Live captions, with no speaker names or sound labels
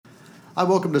Hi,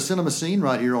 welcome to Cinemascene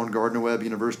right here on Gardner Webb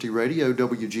University Radio,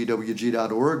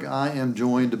 WGWG.org. I am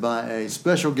joined by a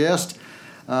special guest,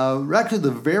 actually the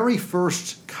very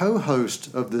first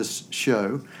co-host of this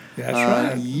show. That's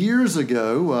right. Years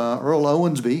ago, Earl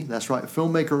Owensby, that's right,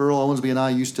 filmmaker Earl Owensby and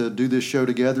I used to do this show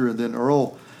together, and then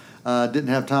Earl didn't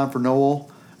have time for Noel.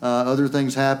 Other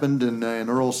things happened, and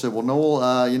Earl said, well,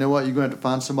 Noel, you know what, you're going to have to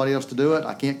find somebody else to do it.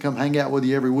 I can't come hang out with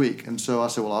you every week. And so I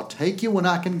said, well, I'll take you when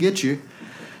I can get you.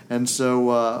 And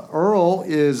so Earl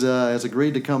has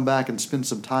agreed to come back and spend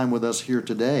some time with us here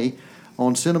today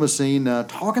on Cinemascene,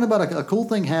 talking about a cool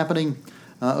thing happening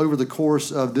over the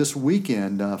course of this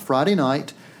weekend. Friday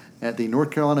night at the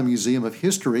North Carolina Museum of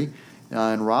History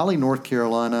in Raleigh, North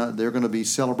Carolina, they're going to be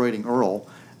celebrating Earl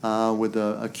with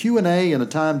a Q&A and a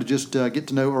time to just get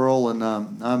to know Earl. And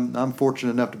I'm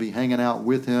fortunate enough to be hanging out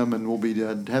with him, and we'll be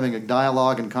having a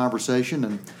dialogue and conversation.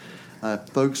 And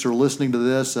folks are listening to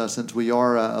this since we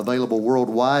are available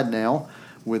worldwide now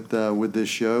with this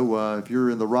show. If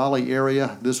you're in the Raleigh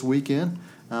area this weekend,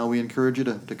 we encourage you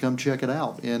to come check it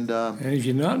out. And if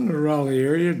you're not in the Raleigh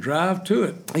area, drive to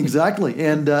it. Exactly.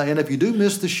 And if you do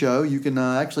miss the show, you can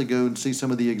actually go and see some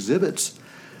of the exhibits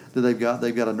that they've got.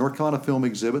 They've got a North Carolina film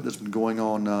exhibit that's been going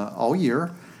on all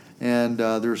year. And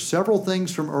there's several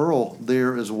things from Earl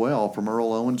there as well, from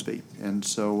Earl Owensby. And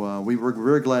so we were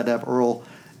very glad to have Earl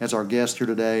as our guest here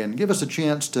today and give us a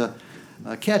chance to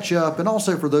catch up, and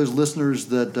also for those listeners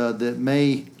that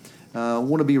may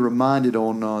want to be reminded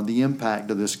on the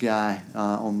impact of this guy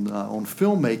on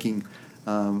filmmaking,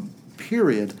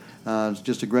 period. It's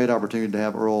just a great opportunity to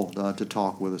have Earl to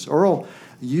talk with us. Earl,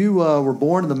 you were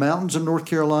born in the mountains of North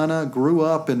Carolina, grew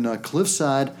up in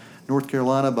Cliffside, North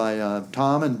Carolina by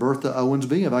Tom and Bertha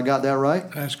Owensby. Have I got that right?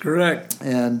 That's correct.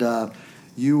 And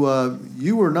you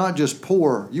were not just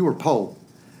poor, you were po.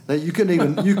 That you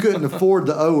couldn't afford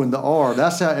the O and the R.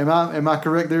 That's how. Am I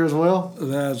correct there as well?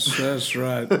 That's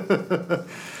right. Amen.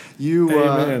 You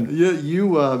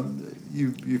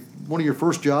one of your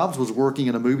first jobs was working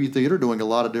in a movie theater, doing a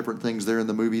lot of different things there in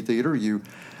the movie theater. You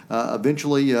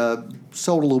eventually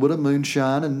sold a little bit of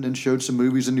moonshine and showed some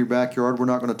movies in your backyard. We're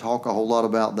not going to talk a whole lot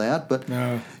about that, but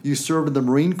no. You served in the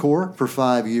Marine Corps for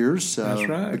 5 years. That's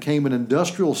right. Became an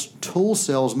industrial tool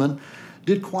salesman.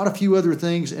 Did quite a few other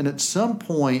things, and at some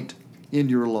point in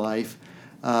your life,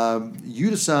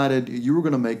 you decided you were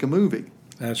going to make a movie.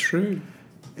 That's true.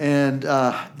 And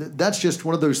that's just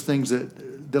one of those things that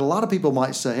a lot of people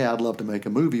might say, hey, I'd love to make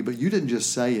a movie, but you didn't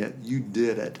just say it, you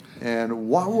did it. And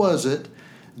what was it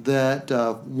that,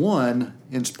 one,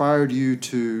 inspired you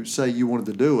to say you wanted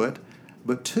to do it,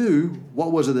 but two,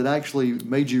 what was it that actually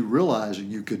made you realize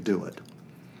you could do it?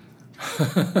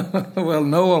 Well,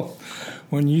 Noel,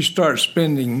 when you start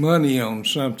spending money on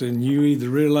something, you either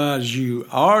realize you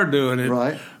are doing it,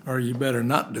 right, or you better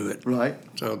not do it. Right.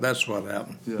 So that's what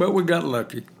happened. Yeah. But we got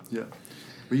lucky. Yeah.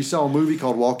 Well, you saw a movie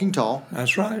called Walking Tall.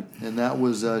 That's right. And that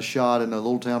was shot in a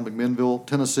little town, McMinnville,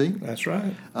 Tennessee. That's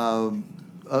right.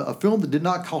 A film that did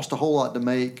not cost a whole lot to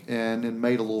make and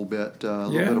made a little bit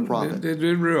of profit. It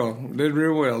did real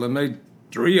well. They made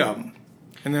 3 of them,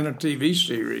 and then a TV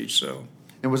series. So.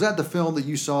 And was that the film that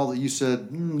you saw that you said,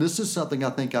 this is something I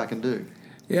think I can do?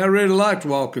 Yeah, I really liked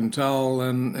Walking Tall,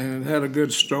 and it had a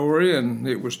good story, and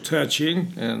it was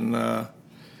touching, and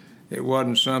it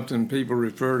wasn't something people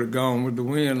refer to Gone with the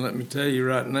Wind. Let me tell you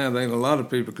right now, there ain't a lot of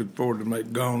people could afford to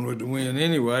make Gone with the Wind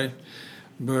anyway.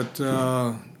 But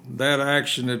that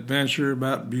action adventure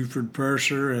about Buford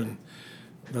Purser and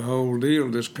the whole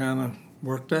deal just kind of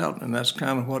worked out, and that's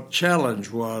kind of what Challenge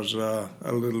was a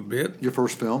little bit. Your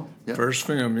first film? Yep. First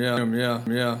film, yeah.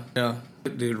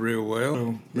 It did real well.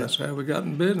 So that's how we got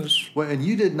in business. Well, and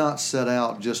you did not set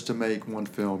out just to make one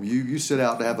film. You set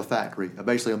out to have a factory,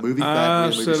 basically a movie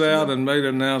factory. I set out and made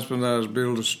an announcement I was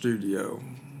building a studio.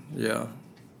 Yeah.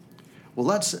 Well,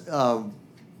 that's a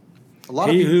lot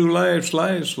of people. He who laughs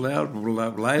loudest,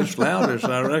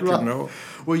 I reckon. Right. No.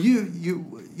 Well,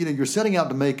 you're setting out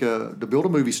to build a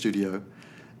movie studio,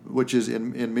 which is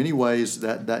in many ways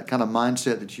that kind of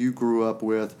mindset that you grew up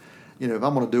with. If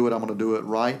I'm going to do it, I'm going to do it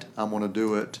right. I'm going to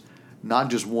do it not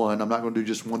just one. I'm not going to do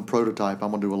just one prototype. I'm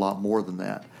going to do a lot more than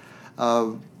that.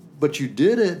 But you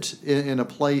did it in a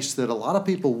place that a lot of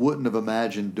people wouldn't have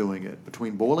imagined doing it,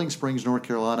 between Boiling Springs, North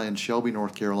Carolina, and Shelby,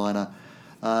 North Carolina,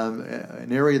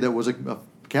 an area that was a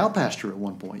cow pasture at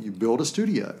one point. You built a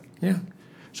studio. Yeah.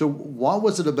 So what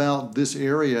was it about this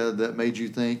area that made you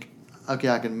think, okay,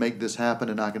 I can make this happen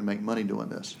and I can make money doing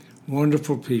this?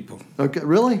 Wonderful people. Okay,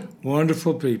 really?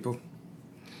 Wonderful people.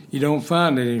 You don't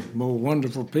find any more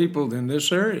wonderful people than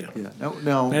this area. Yeah.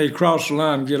 Now you cross the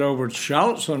line and get over to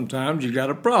Charlotte sometimes, you got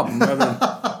a problem.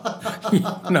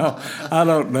 No, I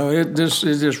don't know. It's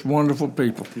just wonderful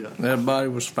people. Yeah. Everybody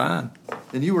was fine.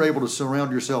 And you were able to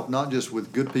surround yourself not just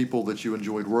with good people that you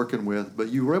enjoyed working with, but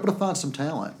you were able to find some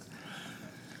talent.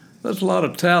 There's a lot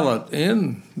of talent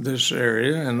in this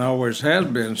area, and always has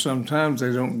been. Sometimes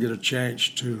they don't get a chance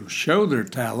to show their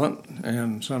talent,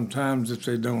 and sometimes if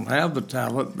they don't have the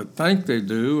talent but think they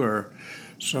do, or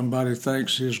somebody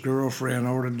thinks his girlfriend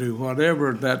ought to do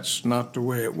whatever, that's not the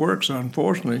way it works,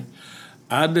 unfortunately.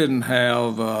 I didn't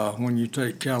have, when you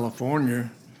take California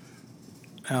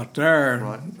out there,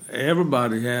 Right.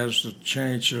 Everybody has the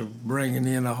chance of bringing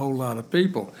in a whole lot of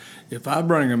people. If I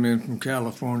bring them in from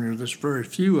California, there's very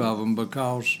few of them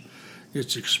because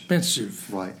it's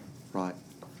expensive. Right, right.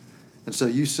 And so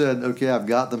you said, okay, I've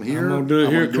got them here. I'm going to do it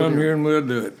here, come here, and we'll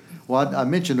do it. Well, I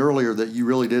mentioned earlier that you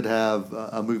really did have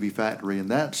a movie factory, and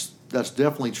that's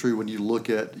definitely true when you look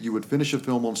at, you would finish a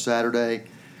film on Saturday.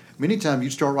 Many times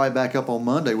you'd start right back up on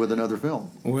Monday with another film.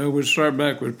 Well, we'd start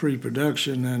back with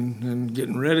pre-production and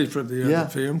getting ready for the other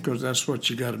film, because that's what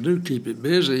you got to do, keep it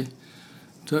busy.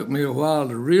 Took me a while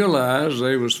to realize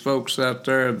there was folks out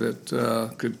there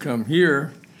that could come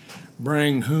here,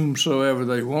 bring whomsoever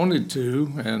they wanted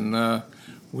to, and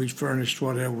we furnished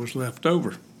whatever was left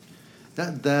over.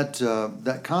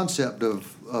 That concept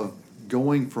of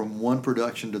going from one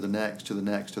production to the next, to the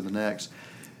next, to the next,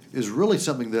 is really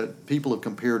something that people have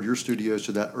compared your studios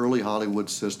to that early Hollywood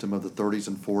system of the 30s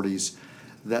and 40s.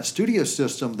 That studio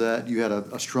system that you had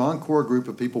a strong core group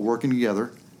of people working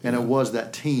together, and it was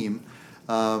that team.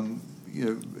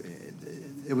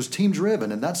 It was team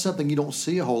driven, and that's something you don't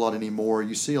see a whole lot anymore.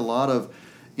 You see a lot of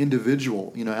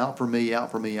individual, out for me,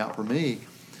 out for me, out for me.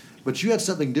 But you had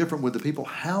something different with the people.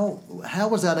 How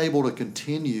was that able to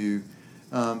continue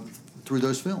through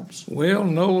those films? Well,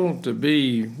 Noel, to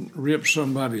rip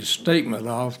somebody's statement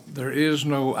off, there is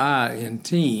no I in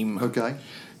team. Okay.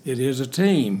 It is a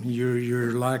team.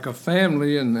 You're like a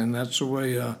family, and that's the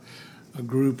way a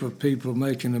group of people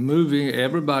making a movie.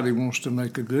 Everybody wants to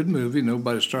make a good movie.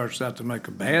 Nobody starts out to make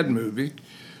a bad movie.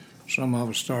 Some of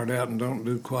us start out and don't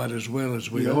do quite as well as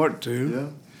we ought to. Yeah.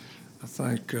 I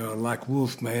think like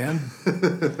Wolfman.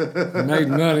 Made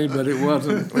money, but it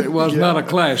was not a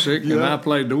classic, and I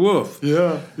played the wolf.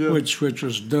 Which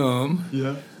was dumb.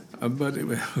 But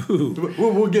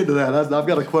we'll get to that. I've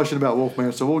got a question about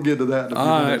Wolfman, so we'll get to that in a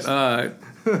few minutes.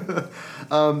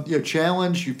 All right.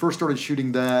 Challenge, you first started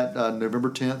shooting that November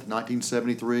 10th,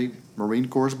 1973, Marine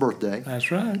Corps' birthday.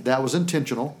 That's right. That was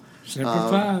intentional.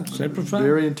 Simplify.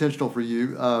 Very intentional for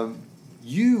you.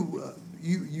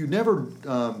 You never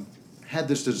had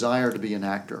this desire to be an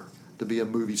actor, to be a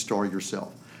movie star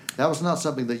yourself. That was not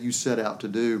something that you set out to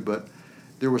do, but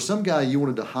there was some guy you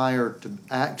wanted to hire to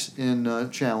act in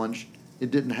Challenge. It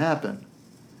didn't happen.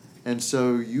 And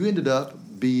so you ended up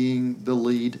being the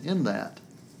lead in that,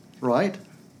 right?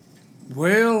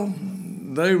 Well,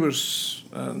 there was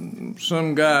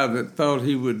some guy that thought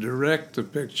he would direct the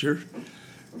picture,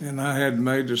 and I had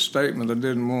made a statement I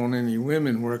didn't want any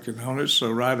women working on it, so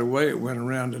right away it went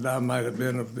around that I might have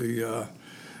been of the,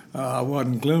 I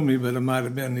wasn't gloomy, but it might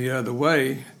have been the other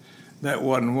way. That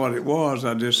wasn't what it was.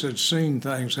 I just had seen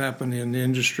things happen in the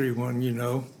industry when,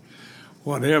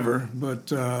 whatever, but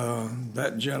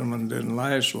that gentleman didn't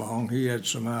last long. He had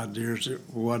some ideas that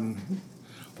wasn't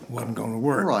going to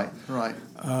work. Right.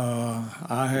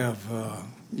 I have...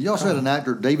 You also had an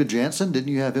actor, David Jansen. Didn't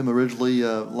you have him originally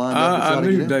lined up? I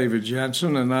knew David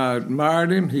Jansen, and I admired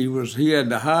him. He had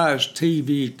the highest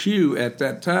TVQ at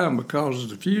that time because of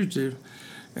The Fugitive,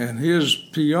 and his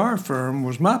PR firm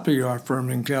was my PR firm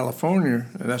in California,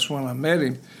 and that's when I met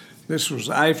him. This was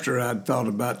after I'd thought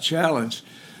about Challenge,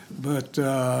 but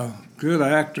good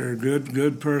actor,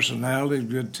 good personality,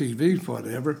 good TV,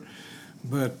 whatever.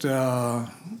 But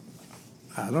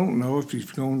I don't know if he's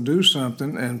going to do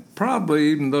something, and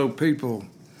probably even though people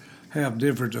have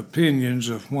different opinions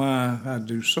of why I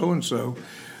do so-and-so,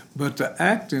 but the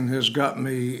acting has got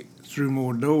me through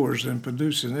more doors than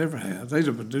producing ever has. There's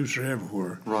a producer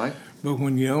everywhere. Right. But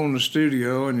when you own the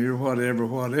studio and you're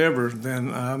whatever, then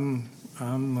I'm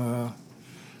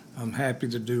happy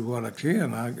to do what I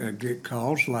can. I get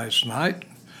calls last night.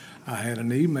 I had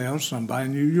an email, somebody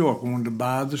in New York wanted to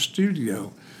buy the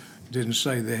studio. Didn't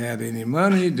say they had any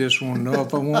money, just wanted to know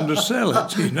if I wanted to sell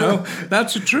it,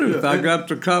 That's the truth. I got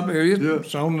the copy.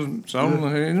 It's on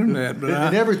the internet. But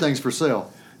and everything's for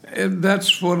sale. And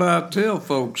that's what I tell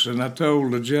folks. And I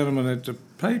told the gentleman at the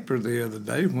paper the other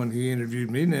day when he interviewed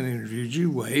me and then interviewed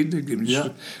you, Wade,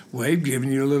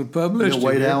 giving you a little publicity.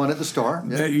 Wade Allen at the Star.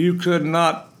 That you could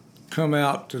not come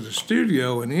out to the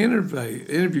studio and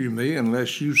interview me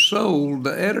unless you sold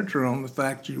the editor on the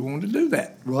fact you wanted to do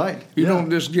that. Right. You don't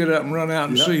just get up and run out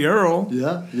and see Earl.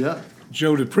 Yeah.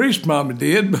 Jody Priest probably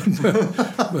did, but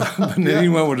then he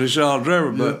went with the Shaw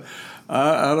driver. But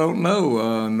I don't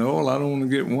know, Noel. I don't want to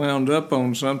get wound up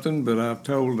on something, but I've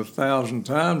told 1,000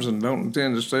 times and don't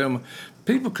intend to say them.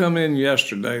 People come in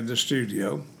yesterday to the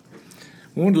studio,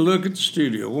 wanted to look at the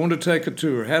studio, wanted to take a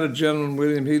tour. Had a gentleman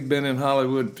with him. He'd been in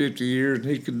Hollywood 50 years, and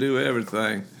he could do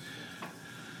everything.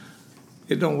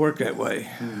 It don't work that way.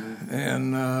 Mm-hmm.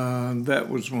 And that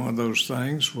was one of those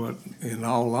things, in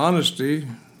all honesty,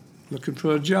 looking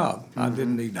for a job. Mm-hmm. I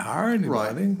didn't need to hire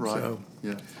anybody. Right. So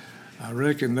yeah. I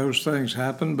reckon those things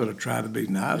happen, but I try to be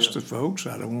nice to folks.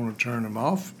 I don't want to turn them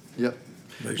off. Yep.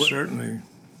 They certainly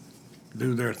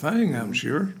do their thing, I'm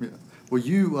sure. Yeah. Well,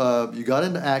 you got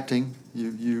into acting.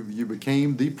 You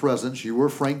became the presence. You were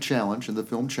Frank Challenge in the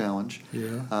film Challenge.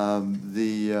 Yeah.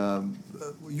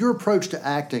 Your approach to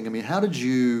acting. I mean, how did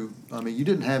you? I mean, you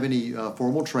didn't have any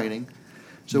formal training.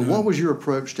 So, what was your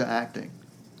approach to acting?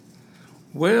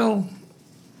 Well,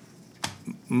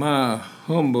 my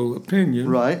humble opinion.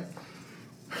 Right.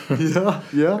 Yeah.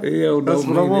 EO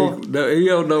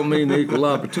don't mean equal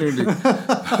opportunity,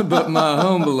 but my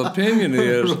humble opinion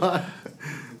is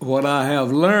what I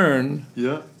have learned.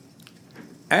 Yeah.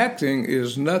 Acting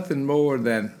is nothing more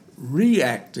than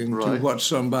reacting to what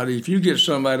somebody. If you get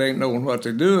somebody that ain't knowing what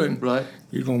they're doing,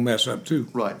 you're gonna mess up too.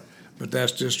 Right. But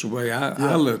that's just the way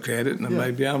I look at it, and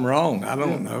maybe I'm wrong. I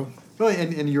don't know. Well,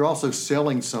 and you're also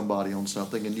selling somebody on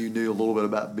something, and you knew a little bit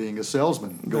about being a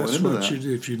salesman going That's into what that. You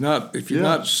do. If you're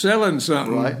not selling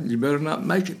something, you better not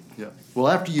make it. Yeah. Well,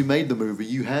 after you made the movie,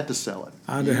 you had to sell it.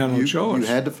 I didn't have no choice. You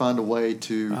had to find a way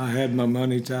to. I had my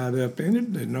money tied up in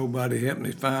it, and nobody helped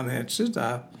me finance it.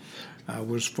 I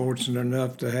was fortunate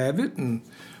enough to have it, and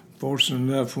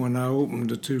fortunate enough when I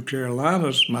opened the two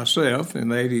Carolinas myself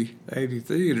in 80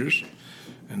 theaters,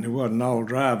 and there wasn't all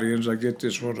drive-ins. I get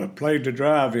this, I played the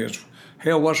drive-ins.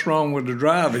 Hell, what's wrong with the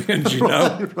drive-ins, you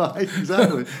know? Right,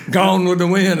 exactly. Gone with the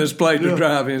Wind has played the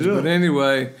drive-ins. Yeah. But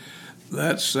anyway,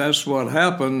 that's what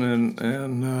happened,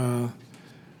 and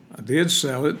I did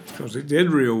sell it because it did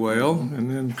real well.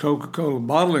 And then Coca-Cola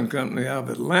Bottling Company out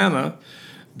of Atlanta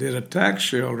did a tax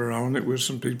shelter on it with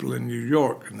some people in New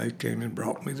York, and they came and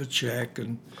brought me the check,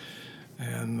 and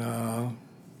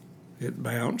it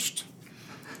bounced.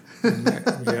 And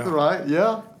Right,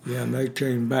 yeah. Yeah, and they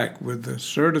came back with the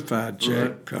certified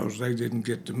check because they didn't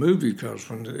get the movie because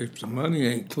if the money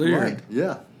ain't cleared. Right,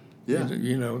 yeah.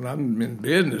 You know, I'm in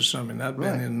business. I mean, I've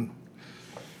been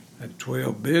at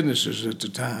 12 businesses at the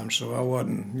time, so I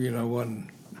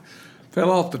wasn't fell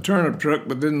off the turnip truck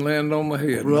but didn't land on my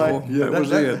head. Right, no, that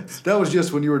was it. That was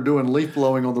just when you were doing leaf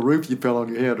blowing on the roof, you fell on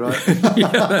your head, right? Yeah,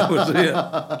 that was it.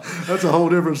 That's a whole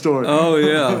different story. Oh,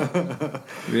 yeah.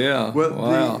 Yeah, well,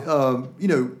 wow.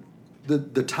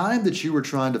 The time that you were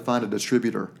trying to find a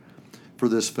distributor for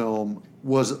this film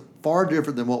was far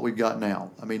different than what we've got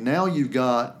now. I mean, now you've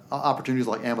got opportunities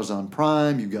like Amazon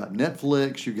Prime, you've got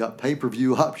Netflix, you've got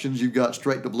pay-per-view options, you've got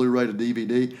straight to Blu-ray to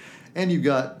DVD, and you've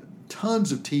got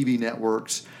tons of TV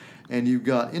networks, and you've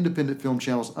got independent film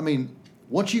channels. I mean,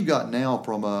 what you've got now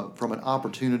from an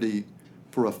opportunity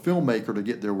for a filmmaker to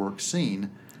get their work seen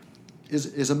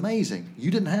is amazing.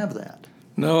 You didn't have that.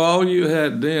 No, all you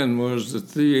had then was the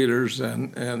theaters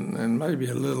and maybe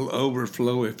a little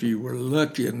overflow if you were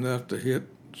lucky enough to hit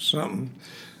something.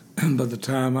 By the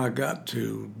time I got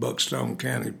to Buckstone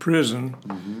County Prison,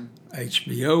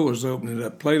 HBO was opening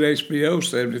up. Played HBO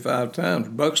 75 times.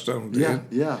 Buckstone did.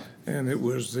 Yeah. And it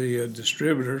was the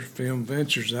distributor, Film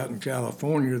Ventures, out in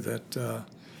California that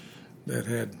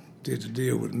did the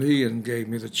deal with me and gave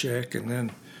me the check. And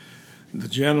then the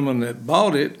gentleman that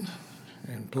bought it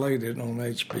and played it on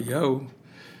HBO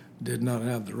did not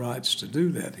have the rights to do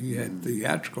that. He had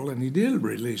theatrical, and he did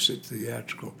release it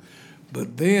theatrical.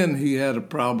 But then he had a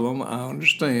problem, I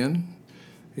understand.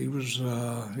 He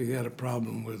had a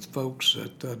problem with folks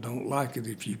that don't like it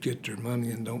if you get their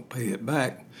money and don't pay it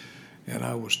back. And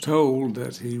I was told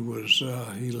that he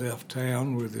left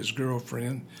town with his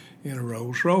girlfriend in a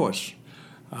Rolls Royce.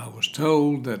 I was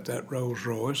told that Rolls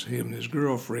Royce, him and his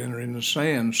girlfriend, are in the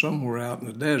sand somewhere out in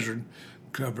the desert,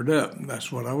 covered up.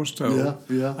 That's what I was told.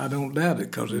 Yeah. I don't doubt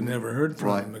it because I never heard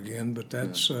from him again. But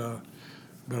that's.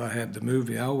 But I had the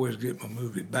movie. I always get my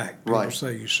movie back. People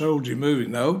say, you sold your movie.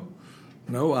 No,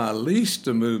 I leased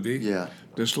the movie. Yeah.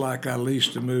 Just like I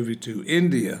leased a movie to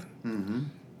India. Mm-hmm.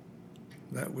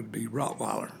 That would be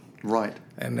Rottweiler. Right.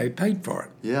 And they paid for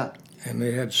it. Yeah. And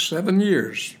they had 7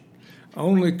 years.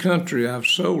 Only country I've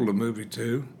sold a movie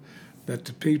to that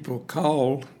the people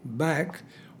called back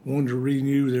wanted to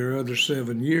renew their other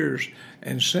 7 years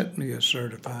and sent me a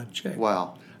certified check.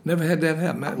 Wow. Never had that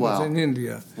happen. That was in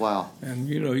India. Wow. And,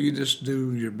 you just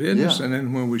do your business. Yeah. And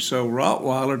then when we sold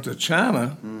Rottweiler to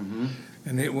China, Mm-hmm.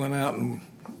 and it went out in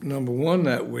 #1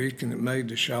 that week, and it made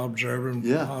the Shaw Observer and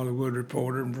Yeah. Hollywood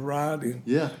Reporter and Variety. And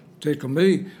Yeah. tickle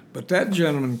me. But that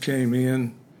gentleman came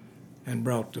in and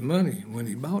brought the money when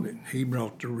he bought it. He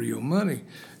brought the real money.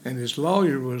 And his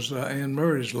lawyer was Ann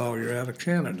Murray's lawyer out of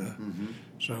Canada. Mm-hmm.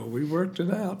 So we worked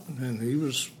it out, and he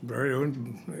was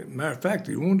matter of fact,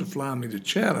 he wanted to fly me to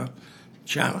China.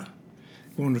 He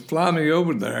wanted to fly me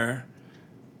over there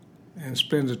and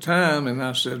spend the time, and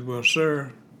I said, well,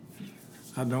 sir,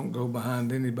 I don't go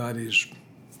behind anybody's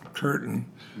curtain.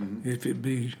 Mm-hmm. If it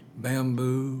be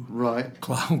bamboo, Right.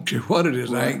 I don't care what it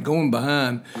is. Right. I ain't going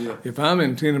behind. Yeah. If I'm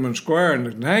in Tiananmen Square and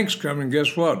the tank's coming,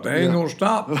 guess what? They ain't Yeah. going to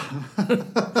stop.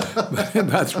 But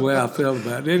that's the way I felt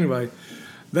about it. Anyway,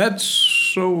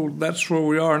 that's where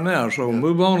we are now. So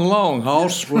move on along,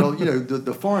 Hoss. Well,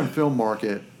 the foreign film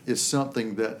market is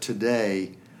something that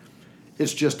today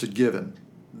it's just a given,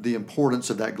 the importance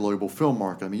of that global film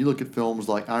market. I mean, you look at films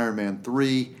like Iron Man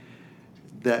 3,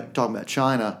 that talking about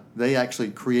China, they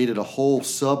actually created a whole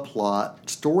subplot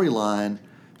storyline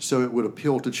so it would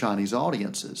appeal to Chinese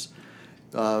audiences.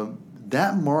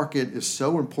 That market is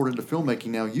so important to filmmaking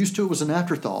now. Used to it was an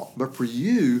afterthought, but for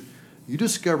you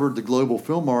discovered the global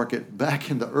film market back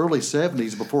in the early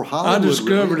 70s before Hollywood. I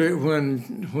discovered really. it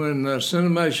when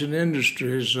Cinemascene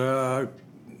Industries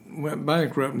went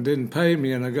bankrupt and didn't pay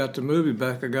me, and I got the movie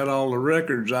back. I got all the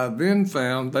records. I then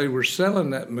found they were selling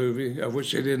that movie, of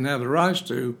which they didn't have the rights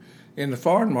to, in the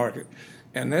foreign market.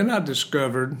 And then I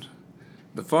discovered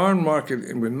the foreign market,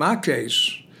 in my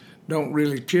case, don't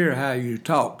really care how you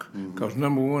talk, because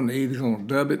number one, they're either going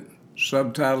to dub it,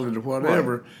 subtitle it, or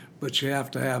whatever. Right. But you have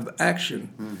to have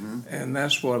action. Mm-hmm. And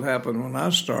that's what happened when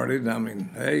I started. I mean,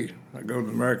 hey, I go to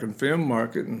the American film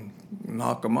market and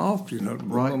knock them off, boom,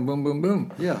 right. boom, boom, boom,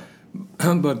 boom. Yeah.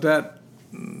 But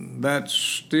that's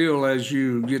still, as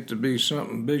you get to be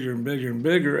something bigger and bigger and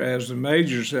bigger, as the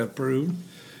majors have proved,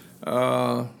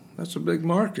 that's a big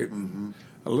market. Mm-hmm.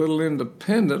 A little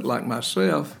independent like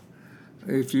myself,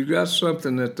 if you got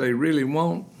something that they really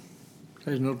want,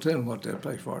 there's no telling what they'll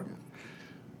pay for it.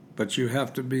 But you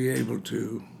have to be able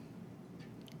to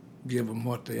give them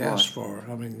what they ask for.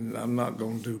 I mean, I'm not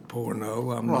going to do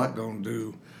porno. I'm not going to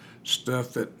do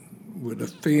stuff that would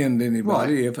offend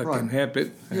anybody if I can help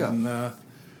it. Yeah. And,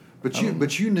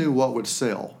 but you knew what would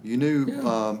sell. You knew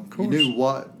you knew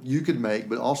what you could make,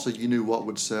 but also you knew what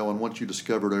would sell. And once you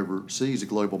discovered overseas a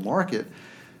global market,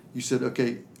 you said,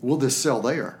 okay, will this sell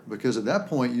there? Because at that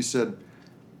point you said,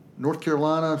 North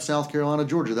Carolina, South Carolina,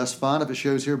 Georgia, that's fine if it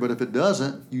shows here, but if it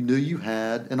doesn't, you knew you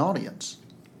had an audience.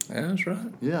 Yeah, that's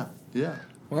right. Yeah.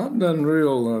 Well, I've done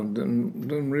real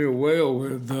well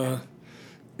with the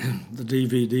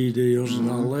DVD deals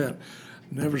and all that.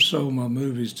 Never sold my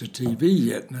movies to TV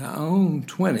yet. Now, I own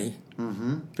 20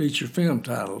 feature film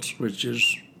titles, which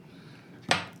is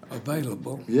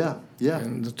available. Yeah.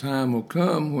 And the time will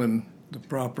come when the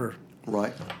proper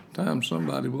right time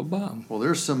somebody will buy them. Well,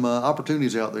 there's some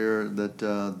opportunities out there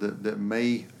that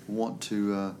may want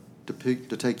to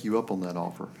take you up on that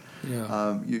offer.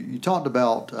 Yeah. You talked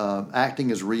about acting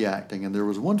as reacting, and there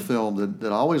was one film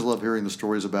that I always love hearing the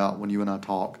stories about when you and I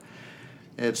talk.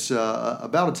 It's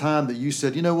about a time that you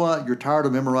said, you know what, you're tired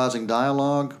of memorizing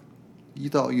dialogue. You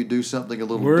thought you'd do something a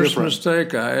little different. Worst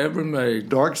mistake I ever made.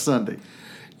 Dark Sunday.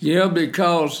 Yeah,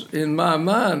 because in my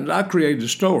mind, I created a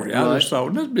story. I just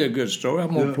thought, this would be a good story.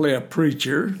 I'm going to play a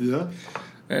preacher. Yeah.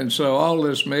 And so all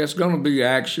this mess, going to be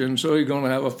action, so he's going to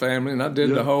have a family. And I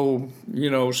did the whole,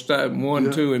 step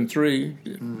 1, 2, and 3.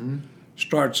 Mm-hmm.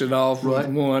 Starts it off with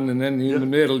 1, and then in the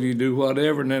middle you do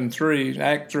whatever, and then 3,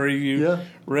 act 3, you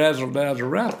razzle-dazzle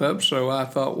wrap-up. So I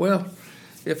thought, well,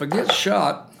 if I get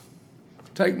shot,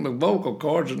 take my vocal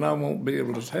cords and I won't be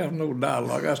able to have no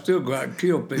dialogue. I still go out and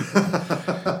kill people.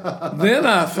 Then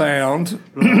I found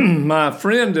my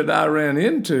friend that I ran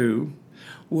into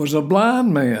was a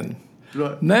blind man.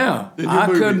 Right. Now, I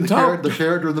couldn't talk. The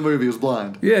character in the movie was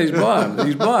blind. Yeah, he's blind.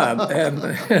 He's blind.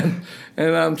 And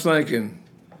I'm thinking,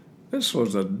 this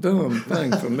was a dumb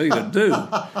thing for me to do.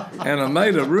 And I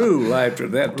made a rule after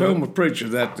that. Told my preacher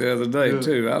that the other day,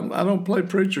 too. I don't play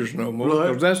preachers no more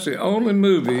because that's the only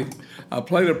movie I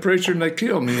played a preacher and they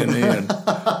killed me in the end.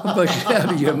 I'm like, get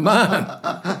out of your mind.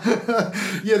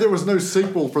 Yeah, there was no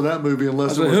sequel for that movie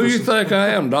unless it was... Who you think I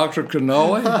am, Dr.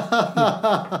 Cannoli?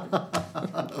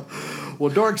 Well,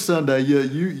 Dark Sunday,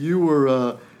 you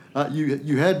were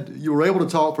you were able to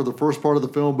talk for the first part of the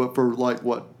film, but for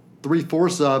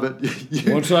 3/4 of it.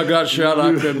 Once I got shot,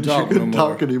 I couldn't talk no more.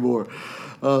 Talk anymore.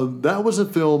 That was a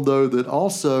film, though, that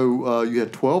also you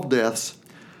had 12 deaths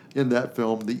in that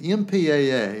film. The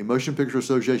MPAA, Motion Picture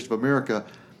Association of America,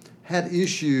 had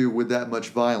issue with that much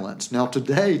violence. Now,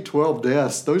 today, 12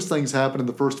 deaths, those things happen in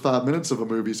the first 5 minutes of a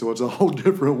movie, so it's a whole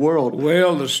different world.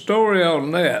 Well, the story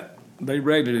on that, they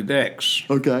rated it X.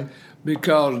 Okay.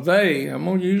 Because I'm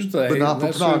going to use they. But not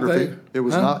for pornography. It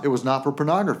was Huh? not. It was not for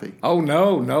pornography. Oh,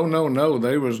 no.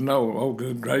 There was no. Oh,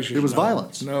 good gracious. It was no.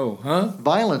 violence. No, huh?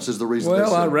 Violence is the reason. Well,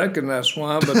 they said I reckon that's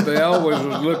why, but they always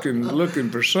was looking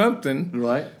for something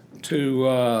right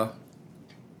to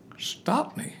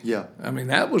stop me. Yeah. I mean,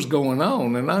 that was going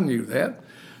on, and I knew that.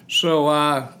 So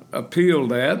I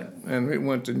appealed that, and it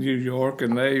went to New York,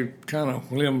 and they kind of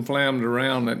flim-flammed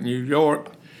around at New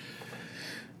York.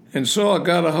 And so I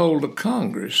got a hold of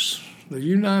Congress, the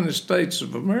United States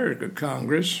of America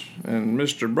Congress, and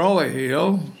Mr.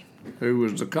 Broyhill, who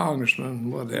was the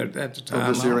congressman at the time.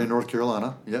 Of this area in North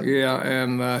Carolina. Yep. Yeah,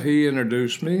 and he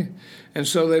introduced me. And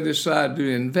so they decided to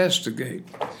investigate.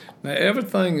 Now,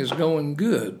 everything is going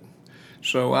good.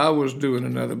 So I was doing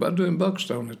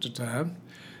Buckstone at the time.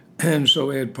 And so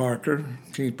Ed Parker,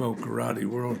 Kipo Karate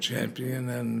World Champion,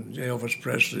 and Elvis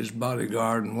Presley's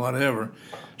bodyguard and whatever.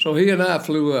 So he and I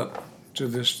flew up to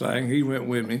this thing. He went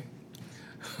with me.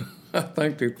 I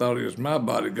think they thought he was my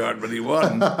bodyguard, but he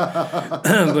wasn't. But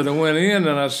I went in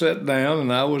and I sat down,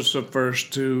 and I was the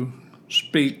first to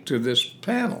speak to this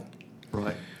panel.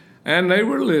 Right. And they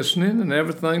were listening, and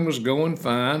everything was going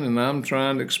fine, and I'm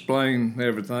trying to explain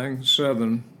everything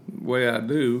Southern way I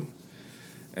do.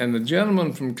 And the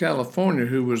gentleman from California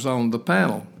who was on the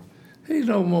panel, he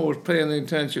no more was paying any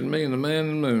attention to me than the man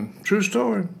in the moon. True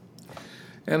story.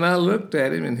 And I looked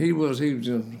at him, and he was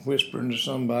just whispering to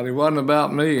somebody. It wasn't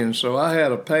about me. And so I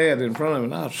had a pad in front of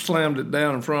him, and I slammed it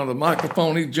down in front of the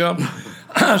microphone. He jumped.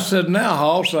 I said, "Now,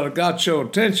 Hoss, I got your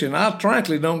attention. I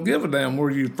frankly don't give a damn where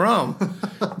you from.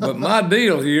 But my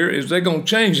deal here is they're going to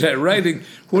change that rating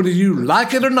whether you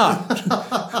like it or not."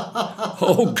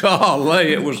 Oh,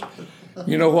 golly, it was...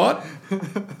 You know what?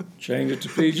 Change it to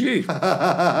PG.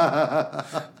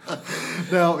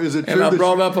 Now, is it true? And I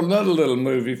brought up another little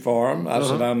movie for him. I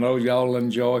said, "I know y'all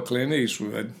enjoy Clint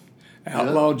Eastwood.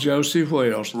 Outlaw Josie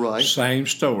Wales." Right. Same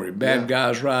story. Bad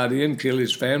guys ride in, kill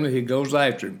his family. He goes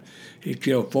after him. He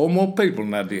killed 4 more people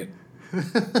than I did.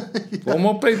 4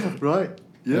 more people. Right.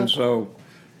 Yeah. And so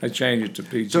they changed it to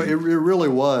PG. So it really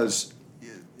was.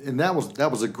 And that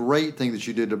was a great thing that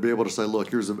you did to be able to say,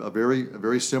 look, here's a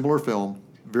very similar film,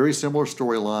 very similar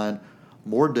storyline,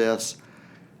 more deaths.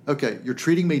 Okay, you're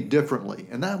treating me differently.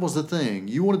 And that was the thing.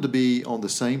 You wanted to be on the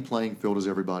same playing field as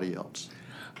everybody else.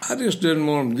 I just didn't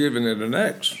want them giving it an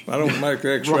X. I don't make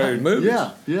X-rated Right. movies.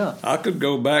 Yeah. I could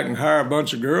go back and hire a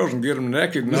bunch of girls and get them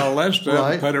naked and all that stuff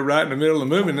Right. and put it right in the middle of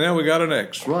the movie, and now we got an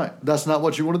X. Right. That's not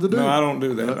what you wanted to do. No, I don't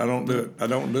do that. I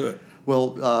don't do it.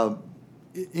 Well,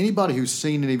 anybody who's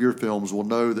seen any of your films will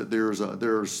know that there's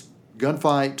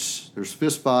gunfights, there's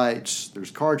fistfights,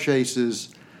 there's car chases,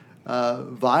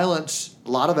 violence, a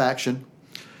lot of action.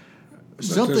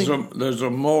 There's a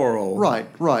moral.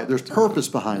 Right. There's purpose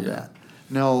behind that.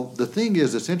 Now, the thing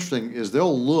is that's interesting is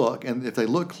they'll look, and if they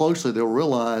look closely, they'll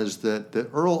realize that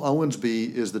Earl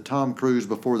Owensby is the Tom Cruise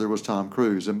before there was Tom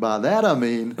Cruise. And by that I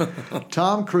mean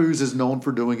Tom Cruise is known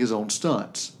for doing his own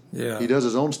stunts. Yeah. He does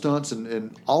his own stunts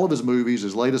in all of his movies.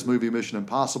 His latest movie, Mission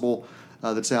Impossible,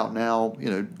 that's out now,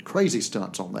 crazy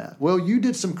stunts on that. Well, you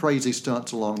did some crazy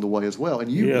stunts along the way as well.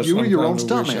 And you were your own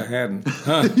stuntman. I hadn't.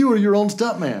 Huh? You were your own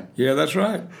stuntman. Yeah, that's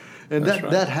right. And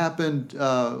that happened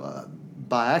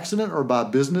by accident or by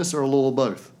business or a little of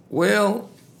both? Well,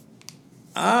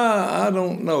 I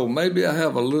don't know. Maybe I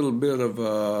have a little bit of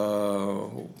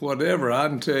whatever. I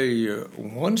can tell you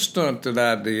one stunt that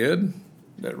I did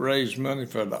that raised money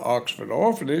for the Oxford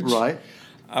Orphanage. Right.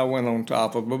 I went on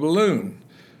top of a balloon.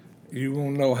 You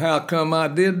want to know how come I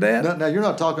did that? Now you're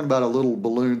not talking about a little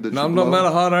balloon that I'm talking about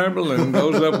a hot air balloon.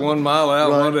 Goes up 1 mile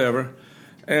out, Right. whatever.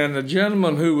 And the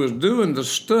gentleman who was doing the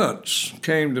stunts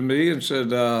came to me and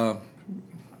said,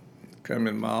 "Come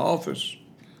in my office.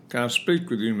 Can I speak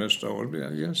with you, Mr.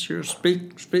 Owensby?" "Yes, sure.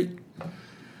 Speak."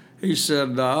 He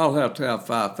said, "I'll have to have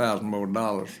 $5,000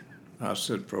 more." I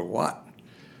said, "For what?"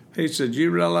 He said,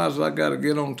 "You realize I got to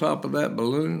get on top of that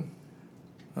balloon?"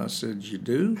 I said, "You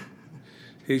do?"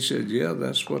 He said, "Yeah,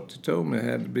 that's what they told me. I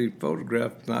had to be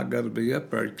photographed, and I got to be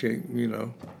up there. You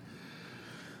can't,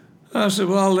 I said,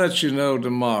 "Well, I'll let you know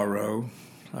tomorrow."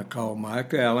 I called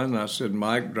Mike Allen. I said,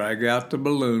 "Mike, drag out the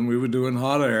balloon." We were doing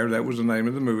Hot Air. That was the name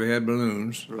of the movie. We had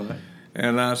balloons. Right.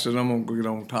 And I said, "I'm going to get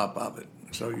on top of it."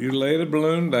 So you lay the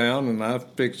balloon down, and I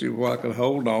fixed it where I could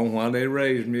hold on while they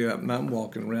raised me up, and I'm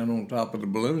walking around on top of the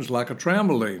balloons like a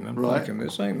trampoline. I'm thinking,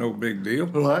 this ain't no big deal.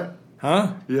 Right.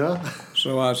 Huh? Yeah.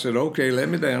 So I said, okay, let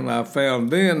me down. I found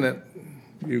then that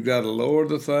you got to lower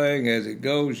the thing as it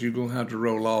goes. You're going to have to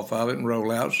roll off of it and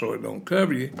roll out so it don't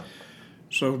cover you.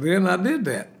 So then I did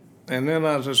that. And then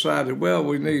I decided, well,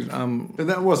 we need... And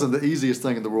that wasn't the easiest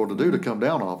thing in the world to do, to come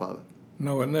down off of it.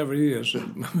 No, it never is.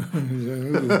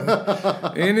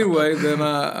 Anyway, then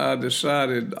I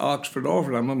decided Oxford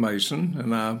offered. I'm a Mason,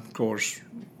 and I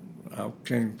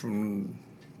came from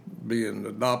being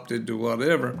adopted to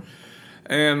whatever.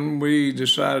 And we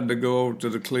decided to go over to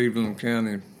the Cleveland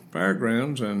County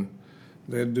Fairgrounds, and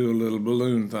they'd do a little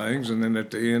balloon things. And then at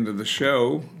the end of the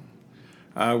show,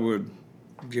 I would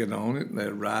get on it, and they'd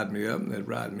ride me up, and they'd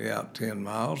ride me out 10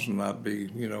 miles, and I'd be,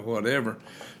 whatever.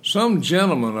 Some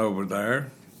gentleman over there,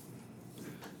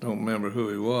 don't remember who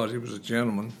he was a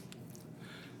gentleman,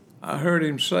 I heard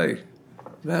him say,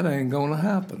 that ain't going to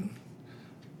happen.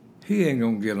 He ain't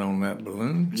going to get on that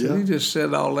balloon. So he just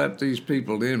said all that to these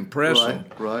people to impress them.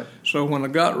 Right. So when I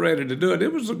got ready to do it,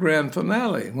 it was the grand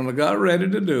finale. When I got ready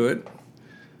to do it,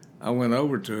 I went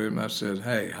over to him. I said,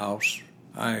 hey, House,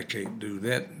 I can't do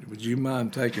that. Would you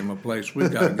mind taking my place? We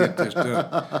got to get this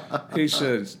done. He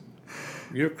says,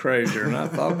 you're crazier than I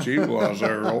thought you was,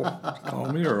 Earl.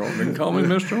 Call me Earl. Didn't call me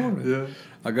Mr. Orman. Yeah.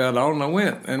 I got on and I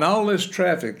went. And all this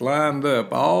traffic lined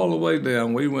up all the way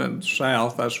down. We went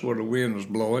south. That's where the wind was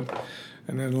blowing.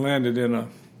 And then landed in a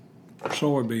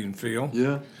soybean field.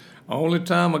 Yeah. Only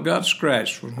time I got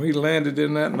scratched when we landed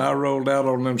in that, and I rolled out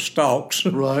on them stalks.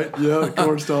 Right, yeah, the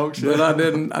corn stalks. Yeah. But I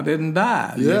didn't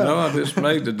die. Yeah. I just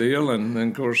made the deal, and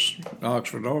of course,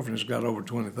 Oxford Orphanage got over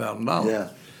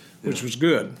 $20,000. Which was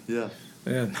good. Yeah.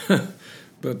 And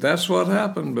but that's what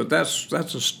happened. But that's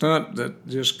a stunt that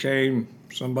just came.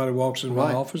 Somebody walks in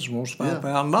my office and wants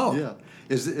 $5,000. Yeah.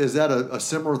 Is that a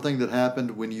similar thing that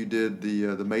happened when you did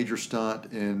the major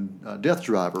stunt in Death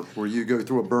Driver, where you go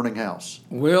through a burning house?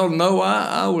 Well, no,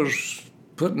 I was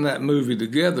putting that movie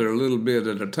together a little bit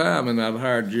at a time, and I'd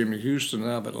hired Jimmy Houston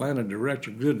out of Atlanta,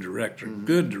 good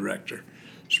director,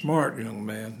 smart young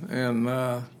man,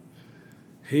 and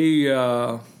he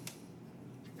and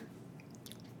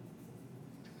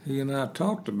I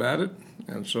talked about it.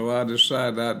 And so I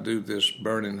decided I'd do this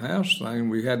burning house thing.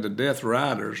 We had the Death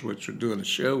Riders, which were doing a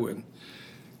show in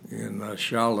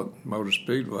Charlotte Motor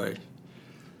Speedway.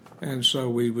 And so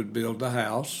we would build the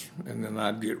house, and then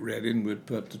I'd get ready, and we'd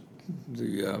put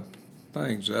the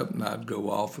things up, and I'd go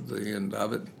off at the end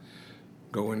of it,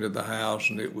 go into the house,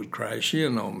 and it would crash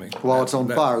in on me. While it's on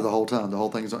fire the whole time. The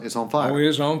whole thing it's on fire. Oh,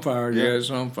 it's on fire. Yeah, it's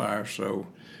on fire. So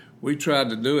we tried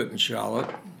to do it in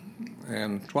Charlotte,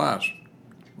 and twice.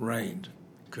 Rained.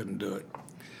 Couldn't do it.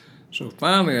 So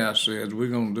finally I said, we're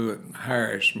going to do it in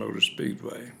Harris Motor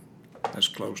Speedway. That's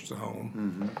close to home.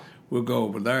 Mm-hmm. We'll go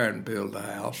over there and build the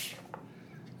house,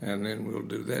 and then we'll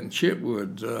do that. And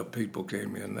Chipwood people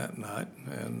came in that night,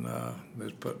 and they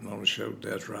was putting on a show,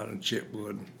 Death Rider and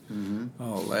Chipwood,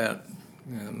 all that.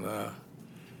 And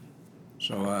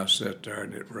so I sat there,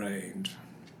 and it rained.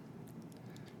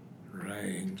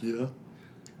 Yeah.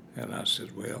 And I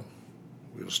said, well,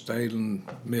 we'll stay till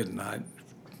midnight,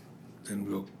 then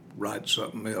we'll write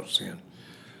something else in.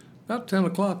 About 10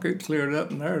 o'clock, it cleared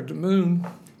up, and there's the moon.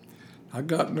 I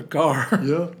got in the car,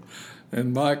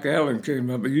 and Mike Allen came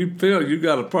up. You feel you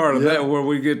got a part of that where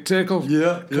we get tickled?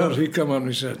 Yeah, Because he come up and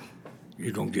he said,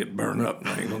 you're going to get burned up, and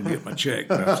I ain't going to get my check.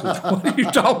 And I said, what are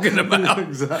you talking about?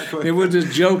 Exactly. And we're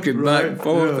just joking back and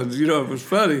forth, and, it was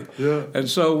funny. Yeah. And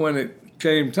so when it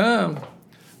came time,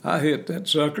 I hit that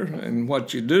sucker, and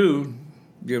what you do,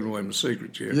 giving away my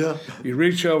secret here. Yeah. You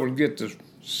reach over and get the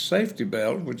safety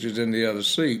belt, which is in the other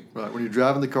seat. Right. When you're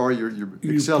driving the car, you're you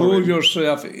accelerating. pull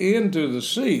yourself into the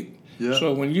seat. Yeah.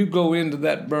 So when you go into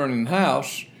that burning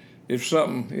house, if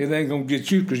something, it ain't going to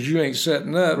get you because you ain't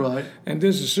setting up. Right. And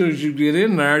just as soon as you get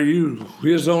in there, you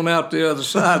whiz on out the other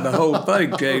side, the whole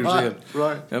thing caves in.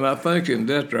 Right. And I think in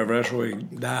Death Driver, that's where he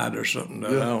died or something.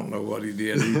 I don't know what he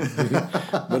did.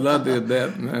 But I did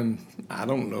that, and I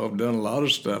don't know, I've done a lot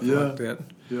of stuff like that.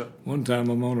 Yeah. One time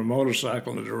I'm on a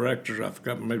motorcycle, and the director, I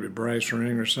forgot, maybe brace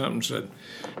ring or something, said,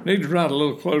 need to ride a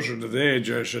little closer to the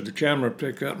edge. I said, the camera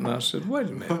pick up, and I said, wait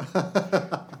a minute.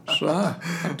 So I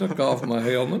took off my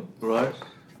helmet. Right.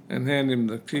 And handed him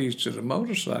the keys to the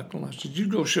motorcycle. I said, you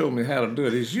go show me how to do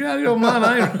it. He said, yeah, you don't mind,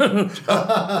 I ain't.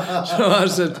 So I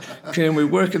said, can we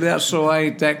work it out so I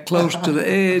ain't that close to the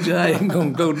edge? I ain't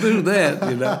going to go do that,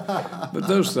 But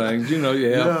those things, you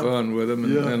have fun with them.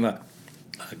 And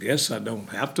I guess I don't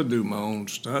have to do my own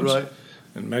stunts. Right.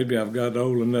 And maybe I've got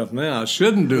old enough now. I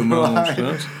shouldn't do my own Right.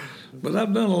 stunts, but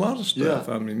I've done a lot of stuff.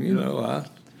 Yeah. I mean, you know,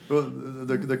 Well,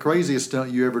 the craziest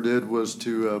stunt you ever did was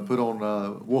to put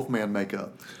on Wolfman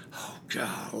makeup.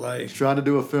 golly. Trying to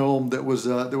do a film that was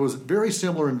very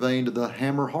similar in vein to the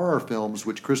Hammer horror films,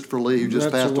 which Christopher Lee, who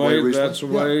just passed away recently. That's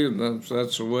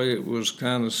the way it was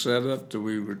kind of set up. That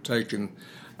we were taking.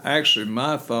 Actually,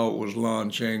 my thought was Lon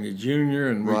Chaney Jr.,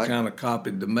 and we Right. kind of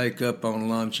copied the makeup on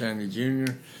Lon Chaney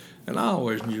Jr. And I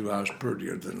always knew I was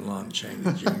prettier than Lon Chaney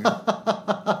Jr.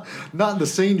 Not the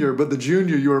senior, but the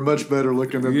junior, you were much better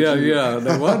looking than the Yeah, junior. yeah,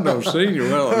 there wasn't no senior.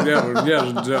 Well,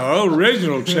 yeah, the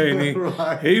original Chaney,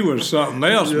 Right. he was something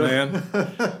else, Yeah. man.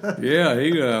 Yeah,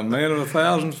 he a man of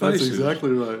 1,000 faces. That's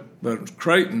exactly right. But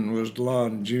Creighton was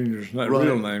Lon Jr.'s Right.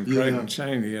 real name, Yeah. Creighton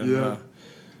Chaney, and Yeah.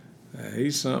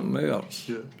 he's something else.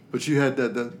 Yeah. But you had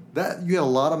that you had a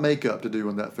lot of makeup to do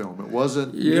in that film. It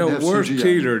wasn't. You Yeah, didn't have Worth CGI.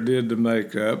 Keeter did the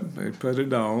makeup. He put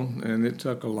it on, and it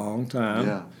took a long time.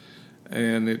 Yeah.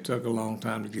 And it took a long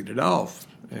time to get it off.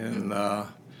 And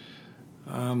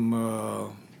I'm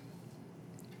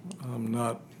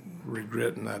not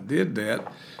regretting I did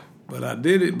that, but I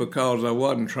did it because I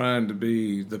wasn't trying to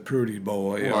be the pretty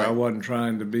boy. Or Right. I wasn't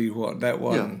trying to be what that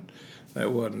wasn't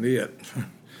it.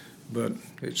 But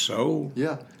it sold.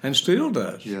 Yeah. And still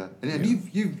does. Yeah. And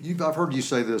you've I've heard you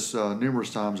say this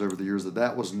numerous times over the years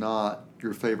that was not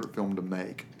your favorite film to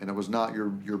make, and it was not your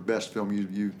best film.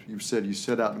 You've said you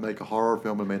set out to make a horror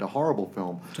film and made a horrible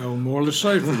film. So more to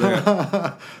say for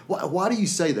that. Why do you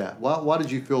say that? Why did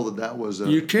you feel that was?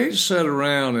 You can't sit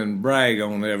around and brag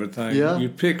on everything. Yeah? You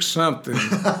pick something.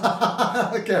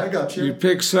 Okay, I got you. You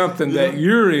pick something that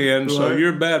you're in, so Right.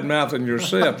 you're bad mouthing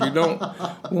yourself. You don't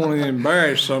want to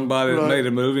embarrass somebody that Right. made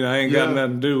a movie and I ain't got Yeah.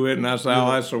 nothing to do with it, and I say,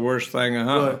 oh, that's the worst thing,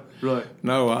 Right.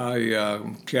 No,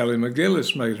 Kelly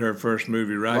McGillis made her first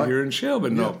movie right here in Shelby,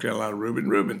 North Carolina,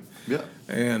 Reuben. Yeah.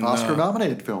 And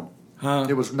Oscar-nominated film. Huh?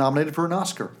 It was nominated for an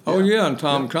Oscar. Oh, yeah, and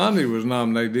Tom Conti was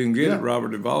nominated. Didn't get Yeah. it. Robert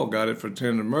Duvall got it for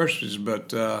Tender Mercies. But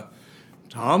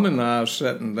Tom and I was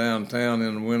sitting downtown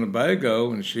in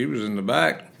Winnebago, and she was in the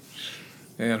back,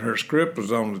 and her script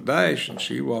was on the dash, and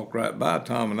she walked right by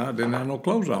Tom, and I didn't have no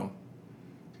clothes on.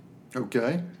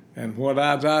 Okay. And what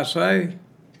did I say?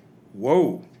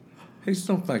 Whoa. He said,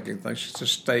 don't think anything. She's a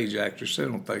stage actress. They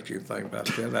don't think anything about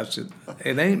that. I said,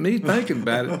 it ain't me thinking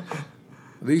about it.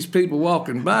 These people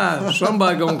walking by,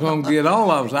 somebody going to come get all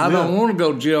of us. I don't want to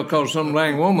go to jail because some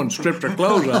dang woman stripped her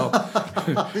clothes off.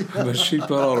 But she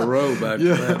put on a robe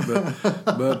after that.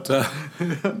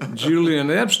 But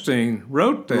Julian Epstein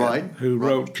wrote that, Right. who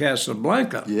wrote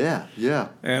Casablanca. Yeah.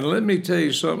 And let me tell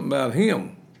you something about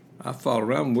him. I followed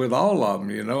around with all of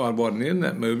them, I wasn't in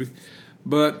that movie.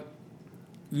 But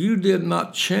you did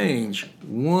not change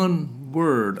one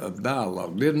word of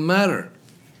dialogue. Didn't matter.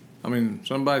 I mean,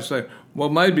 somebody say, well,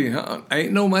 maybe.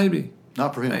 Ain't no maybe.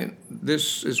 Not for him.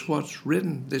 This is what's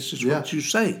written. This is Yeah. what you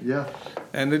say. Yeah.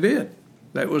 And they did.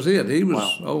 That was it. He was,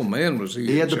 Wow. oh, man, was he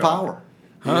He had the in charge. power.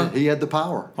 Huh? He had the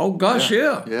power. Oh, gosh,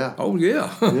 yeah. Yeah. Oh,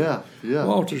 yeah. Yeah.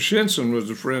 Walter Shinson was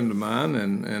a friend of mine,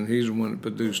 and he's the one that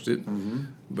produced it. Mm-hmm.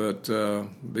 But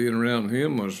being around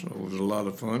him was a lot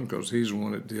of fun because he's the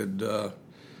one that did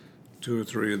 2 or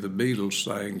 3 of the Beatles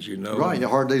things, Right. Yeah.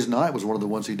 Hard Day's Night was one of the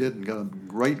ones he did and got a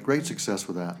great success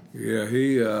with that. Yeah,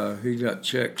 he got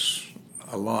checks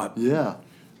a lot. Yeah.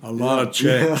 A lot of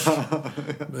checks. Yeah.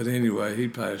 But anyway, he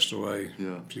passed away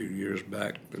Yeah. a few years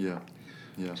back. But Yeah.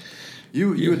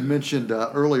 You had mentioned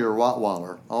earlier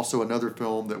Rottweiler, also another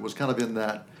film that was kind of in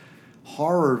that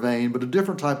horror vein, but a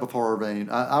different type of horror vein.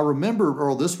 I remember,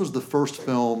 Earl, this was the first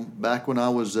film back when I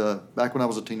was a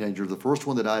teenager. The first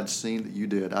one that I had seen that you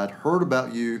did. I'd heard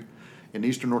about you in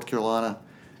Eastern North Carolina,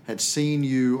 had seen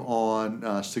you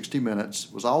on 60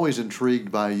 Minutes. Was always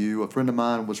intrigued by you. A friend of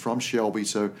mine was from Shelby,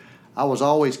 so I was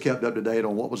always kept up to date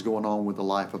on what was going on with the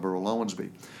life of Earl Owensby.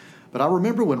 But I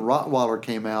remember when Rottweiler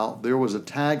came out, there was a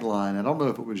tagline. I don't know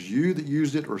if it was you that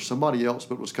used it or somebody else,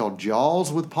 but it was called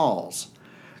Jaws with Paws.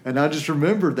 And I just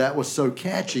remembered that was so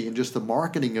catchy and just the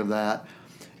marketing of that.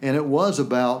 And it was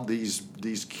about these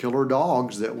killer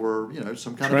dogs that were,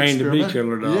 some kind trained of to be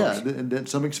experiment. killer dogs. Yeah, and then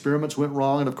some experiments went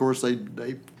wrong, and of course they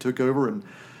took over and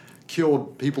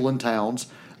killed people in towns.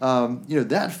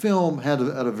 That film had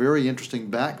a very interesting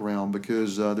background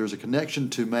because there's a connection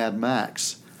to Mad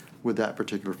Max with that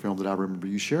particular film that I remember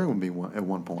you sharing with me at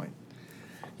one point.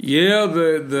 Yeah,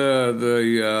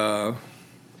 the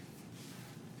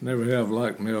never have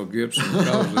liked Mel Gibson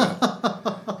because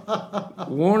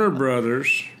Warner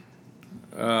Brothers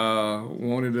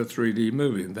wanted a 3D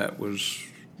movie, and that was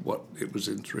what it was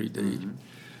in 3D. Mm-hmm.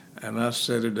 And I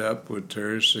set it up with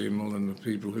Terry Seymour and the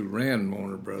people who ran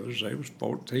Warner Brothers. There was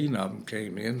 14 of them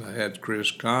came in. I had Chris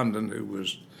Condon, who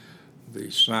was the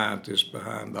scientist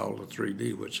behind all the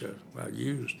 3D, which I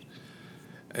used.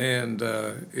 And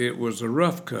it was a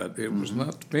rough cut. It was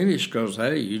not finished because,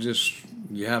 hey, you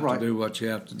have to do what you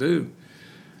have to do.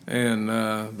 And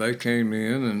they came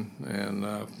in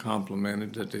and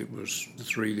complimented that the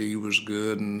 3D was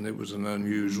good and it was an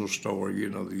unusual story,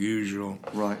 the usual.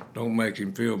 Right. Don't make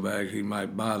him feel bad. He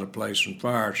might buy the place and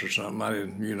fire us or something. I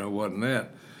didn't, wasn't that.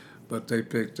 But they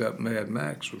picked up Mad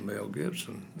Max with Mel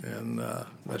Gibson, and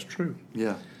that's true.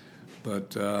 Yeah.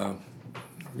 But,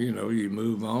 you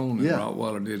move on, and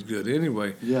Rottweiler did good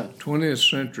anyway. Yeah. 20th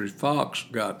Century Fox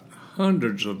got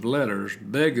hundreds of letters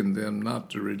begging them not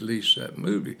to release that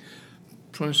movie.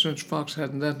 20th Century Fox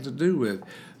had nothing to do with it.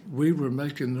 We were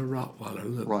making the Rottweiler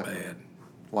look bad.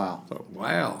 Wow. Thought,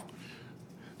 wow.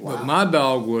 But my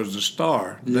dog was the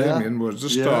star. Yeah. Damien was the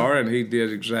star, and he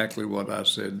did exactly what I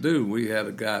said do. We had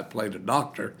a guy that played a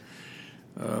doctor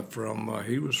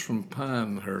he was from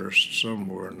Pinehurst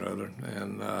somewhere or another,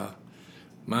 and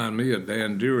reminded me of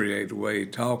Dan Duryea, the way he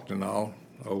talked and all,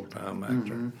 old-time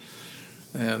actor.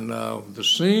 And the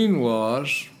scene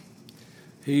was,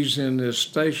 he's in this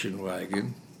station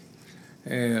wagon,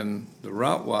 and the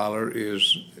Rottweiler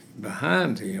is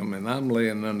behind him, and I'm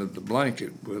laying under the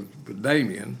blanket with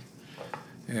Damien.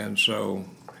 And so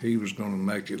he was going to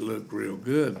make it look real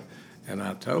good. And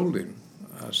I told him,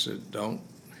 I said, don't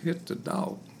hit the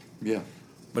dog. Yeah.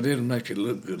 But it'll make it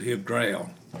look good. He'll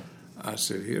growl. I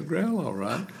said, he'll growl all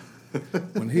right.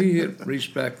 When he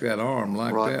reached back that arm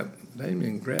like that,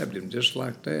 Damien grabbed him just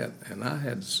like that. And I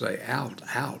had to say, out,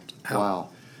 out, out. Wow.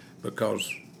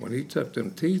 Because when he took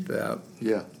them teeth out.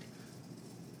 Yeah.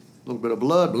 A little bit of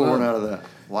blood pouring out of that.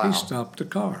 Wow. He stopped the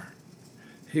car.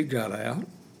 He got out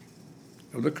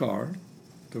of the car,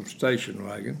 the station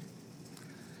wagon,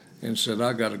 and said,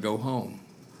 I got to go home.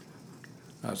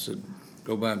 I said,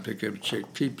 go by and pick up a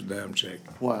check. Keep the damn check.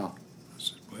 Wow. I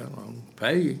said, well, I'll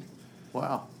pay you.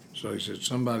 Wow. So he said,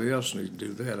 somebody else needs to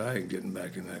do that. I ain't getting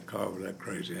back in that car with that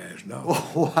crazy-ass dog.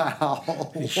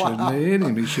 Wow. He shouldn't have hit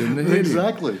him. He shouldn't have hit him.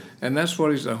 Exactly. And that's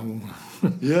what he's...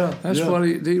 Yeah. That's what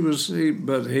he was.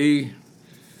 But he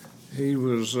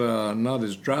was not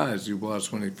as dry as he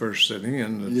was when he first sat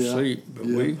in the seat. But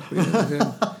we let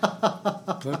him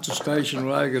put the station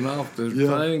wagon off the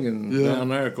thing, and down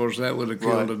there, of course, that would have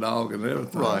killed the dog and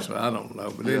everything. Right. So I don't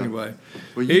know. But anyway,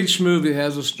 well, each movie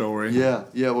has a story. Yeah,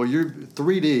 yeah. Well, your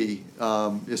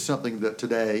 3D is something that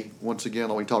today, once again,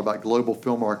 like we talked about, global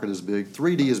film market is big.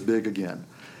 3D is big again,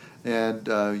 and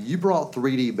you brought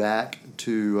 3D back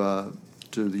to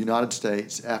the United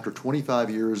States after 25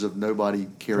 years of nobody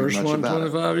caring First much one, about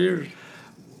 25 years.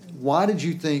 Why did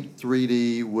you think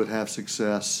 3D would have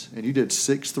success? And you did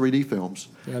 6 3D films.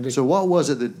 Yeah, I did. So what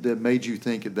was it that made you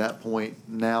think at that point,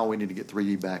 now we need to get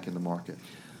 3D back in the market?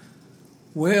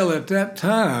 Well, at that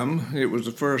time, it was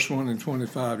the first one in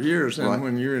 25 years. And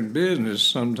when you're in business,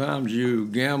 sometimes you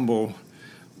gamble.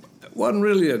 It wasn't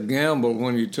really a gamble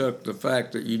when you took the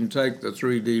fact that you can take the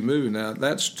 3D movie. Now,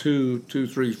 that's 2,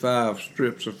 3, 5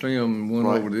 strips of film, one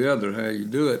over the other, how you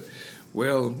do it.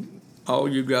 Well, all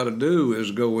you got to do is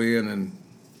go in and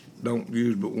don't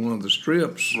use but one of the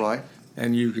strips. Right.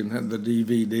 And you can have the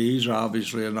DVDs,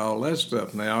 obviously, and all that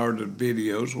stuff now, or the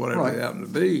videos, whatever they happen to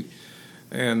be.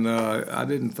 And I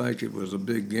didn't think it was a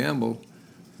big gamble,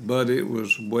 but it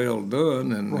was well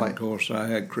done. And, of course, I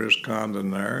had Chris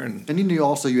Condon there. And you knew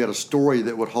also you had a story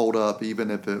that would hold up even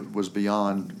if it was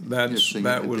beyond that was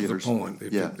theaters. the point.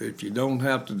 If you don't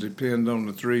have to depend on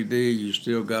the 3D, you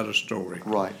still got a story.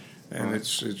 Right. And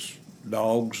it's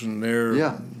dogs, and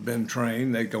they're been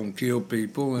trained. They're going to kill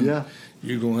people, and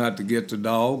you're going to have to get the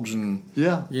dogs. And,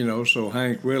 so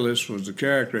Hank Willis was the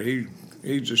character.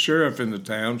 He's the sheriff in the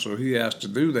town, so he has to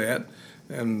do that.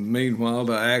 And meanwhile,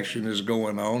 the action is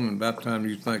going on, and by the time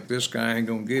you think this guy ain't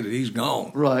going to get it, he's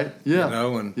gone. Right,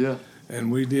 yeah.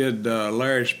 And we did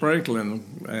Larry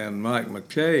Sprinkling and Mike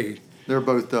McKay. They're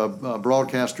both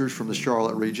broadcasters from the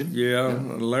Charlotte region. Yeah,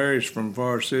 Larry's from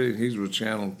Far City. He's with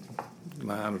Channel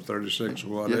 9 or 36 or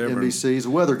whatever. Yeah, NBC's a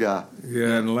weather guy.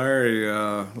 Yeah, and Larry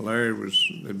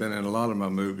had been in a lot of my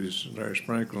movies. Larry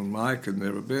Sprinkle and Mike had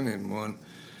never been in one.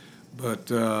 But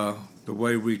the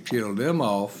way we killed them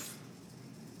off,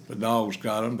 the dogs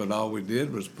got them, but all we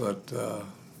did was put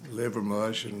liver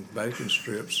mush and bacon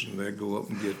strips, and they'd go up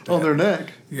and get that. On their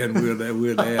neck. Yeah, and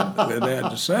we'd add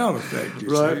the sound effect, you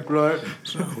see. Right.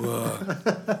 So,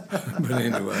 but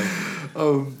anyway.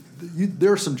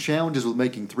 There are some challenges with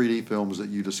making 3D films that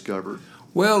you discovered.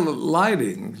 Well, the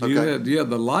lighting.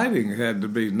 The lighting had to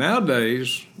be.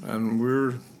 Nowadays, and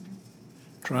we're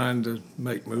trying to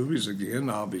make movies again.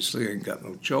 Obviously, ain't got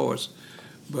no choice.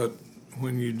 But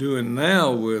when you're doing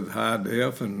now with high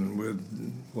def and with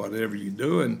whatever you're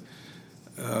doing,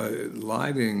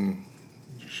 lighting,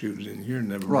 shoot in here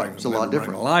never right. It's a lot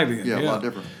different. A light in, a lot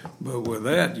different. But with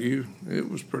that, it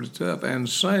was pretty tough, and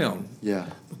sound. Yeah.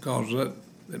 Because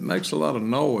it makes a lot of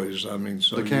noise. I mean,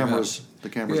 so the cameras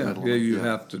metal. Yeah, you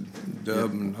have to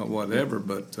dub and whatever,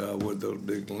 but with those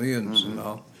big lenses and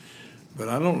all. But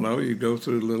I don't know. You go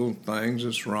through little things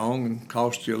that's wrong and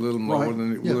cost you a little more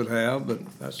than it would have, but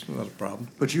that's not a problem.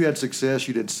 But you had success.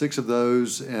 You did 6 of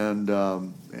those, and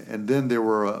then there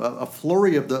were a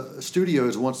flurry of the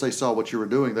studios. Once they saw what you were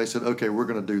doing, they said, "Okay, we're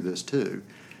going to do this too,"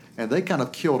 and they kind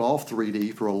of killed off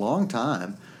 3D for a long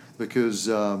time because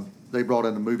they brought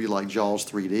in a movie like Jaws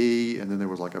 3D, and then there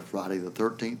was like a Friday the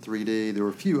 13th 3D. There were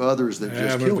a few others that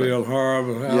just killed it.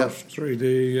 Horror House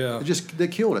 3D, yeah. They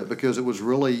killed it because it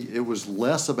was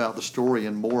less about the story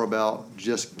and more about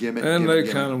just gimmick. And they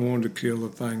kind of wanted to kill the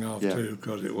thing off too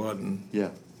because it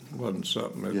wasn't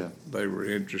something that they were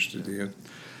interested in.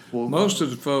 Well, most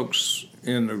of the folks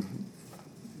in the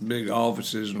big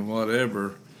offices and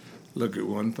whatever look at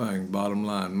one thing, bottom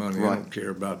line, money. Right. They don't care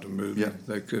about the movie. Yeah.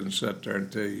 They couldn't sit there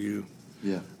and tell you.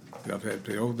 Yeah. I've had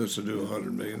to tell this will do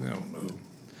 $100 million. I don't know.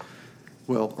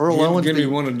 Well, Earl Owensby. Give me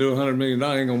one to do $100 million.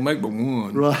 I ain't gonna make but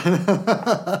one. Right.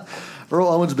 Earl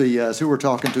Owensby is who we're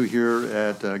talking to here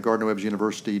at Gardner-Webb's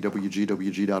University,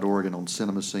 WGWG.org, and on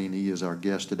Cinemascene. He is our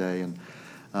guest today,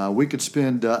 and we could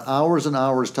spend hours and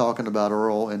hours talking about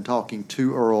Earl and talking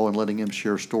to Earl and letting him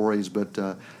share stories, but.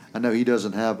 I know he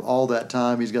doesn't have all that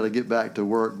time. He's got to get back to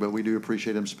work, but we do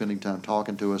appreciate him spending time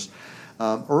talking to us.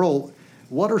 Earl,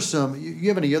 what are you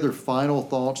have any other final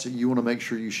thoughts that you want to make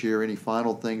sure you share? Any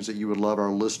final things that you would love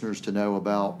our listeners to know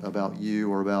about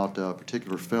you or about a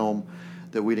particular film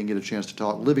that we didn't get a chance to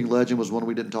talk? Living Legend was one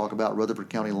we didn't talk about, Rutherford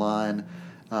County Line.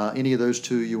 Any of those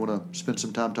two you want to spend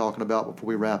some time talking about before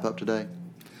we wrap up today?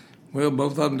 Well,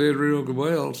 both of them did real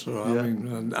well. So I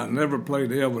mean, I never played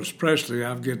Elvis Presley.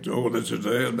 I get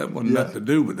that wasn't nothing to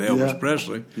do with Elvis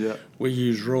Presley. Yeah. We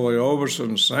used Roy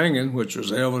Orbison singing, which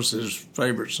was Elvis's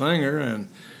favorite singer, and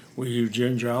we used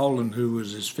Ginger Alden, who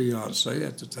was his fiancée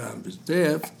at the time of his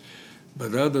death.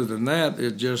 But other than that,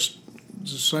 it's the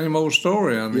same old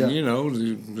story. I mean,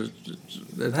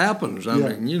 it happens. I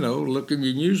mean, look in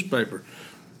your newspaper.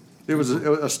 It was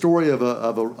a story of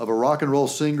a rock and roll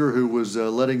singer who was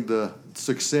letting the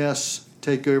success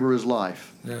take over his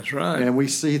life. That's right. And we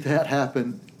see that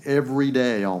happen every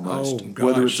day almost,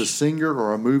 whether it's a singer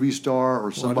or a movie star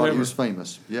or somebody who's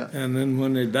famous. Yeah. And then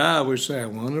when they die, we say, I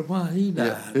wonder why he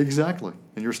died. Yeah, exactly.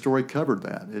 And your story covered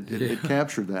that. It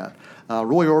captured that.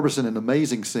 Roy Orbison, an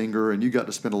amazing singer, and you got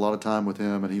to spend a lot of time with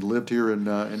him. And he lived here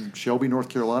in Shelby, North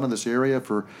Carolina, this area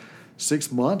for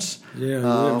 6 months. Yeah, he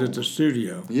lived at the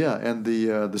studio. Yeah, and the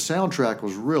soundtrack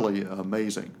was really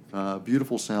amazing.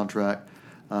 Beautiful soundtrack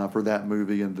for that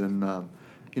movie. And then,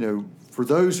 for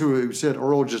those who said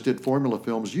Earl just did formula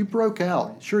films, you broke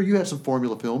out. Sure, you had some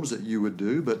formula films that you would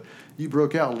do, but you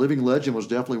broke out. Living Legend was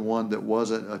definitely one that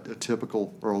wasn't a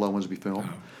typical Earl Owensby film.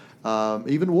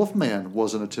 Even Wolfman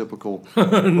wasn't a typical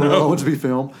Earl Owensby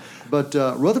film. But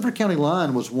Rutherford County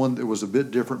Line was one that was a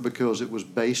bit different because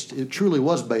it truly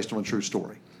was based on a true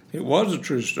story. It was a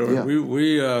true story.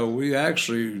 Yeah. We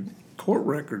actually, court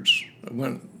records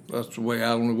went, that's the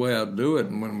only way I'd do it.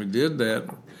 And when we did that,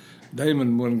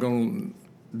 Damon wasn't going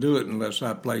to do it unless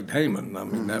I played Damon. I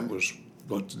mean, that was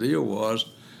what the deal was.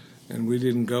 And we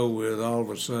didn't go with all of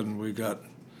a sudden we got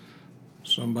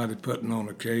somebody putting on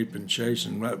a cape and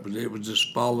chasing. It was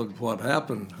just followed what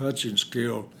happened. Hutchins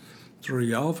killed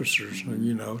 3 officers,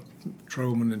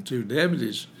 Truman and 2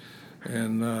 deputies.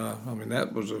 And,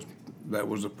 that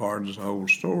was a part of the whole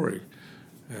story.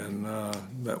 And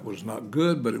that was not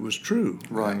good, but it was true.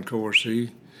 Right. And, of course,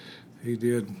 he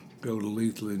did go to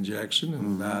lethal injection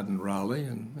and died in Raleigh.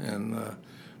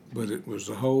 But it was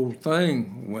the whole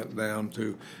thing went down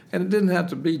to, and it didn't have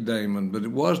to be Damon, but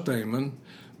it was Damon.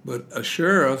 But a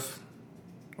sheriff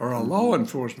or a law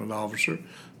enforcement officer,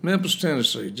 Memphis,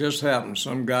 Tennessee, just happened.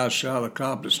 Some guy shot a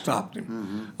cop that stopped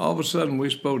him. All of a sudden, we're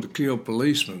supposed to kill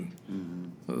policemen.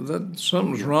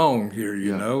 Something's wrong here,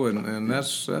 you know, and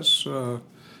that's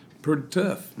pretty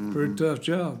tough. Pretty tough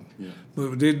job. Yeah. But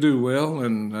we did do well,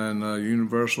 and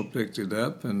Universal picked it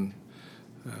up and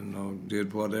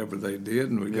did whatever they did,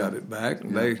 and we got it back.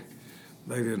 And they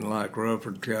didn't like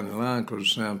Rutherford County Line because it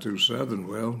sounded too Southern.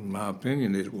 Well, in my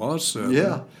opinion, it was Southern.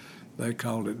 Yeah. They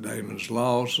called it Damon's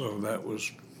Law, so that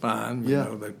was fine. You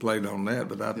know, they played on that,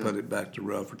 but I put it back to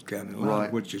Rutherford County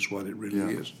Line, which is what it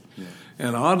really is. Yeah.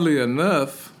 And oddly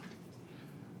enough,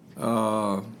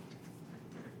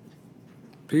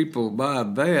 people buy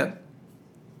that,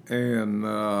 and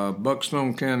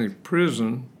Buckstone County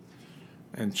Prison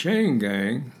and Chain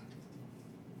Gang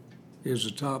is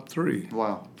the top 3.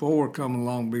 Wow. 4 come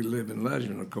along, be living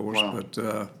legend, of course, Wow.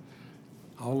 but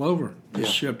all over.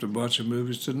 Just shipped a bunch of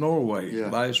movies to Norway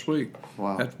last week.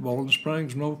 Wow. At Bowling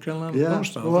Springs, North Carolina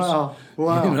post office. Wow.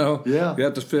 Wow. You know, you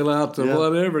have to fill out the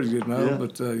whatever, you know. Yeah.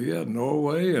 But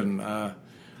Norway and I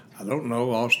don't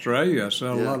know, Australia. I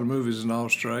saw a lot of movies in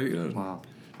Australia. Wow.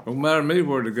 Don't matter to me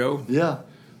where to go. Yeah.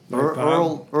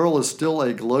 Earl is still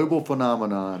a global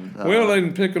phenomenon. Well, they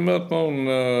can pick them up on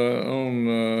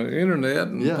internet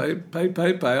and pay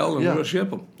PayPal, and we'll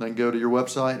ship them. They can go to your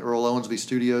website,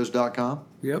 earlowensbystudios.com.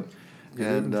 Yep.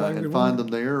 And find them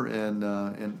there. And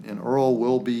Earl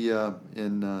will be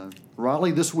in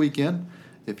Raleigh this weekend.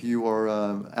 If you are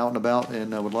out and about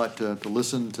and would like to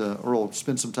listen to Earl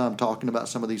spend some time talking about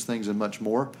some of these things and much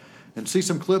more, and see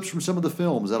some clips from some of the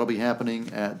films, that'll be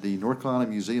happening at the North Carolina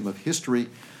Museum of History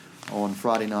on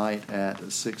Friday night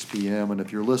at 6 p.m. And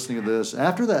if you're listening to this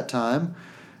after that time,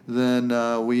 then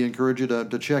we encourage you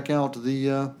to check out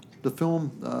the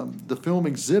film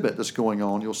exhibit that's going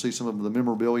on. You'll see some of the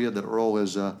memorabilia that Earl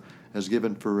has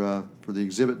given for the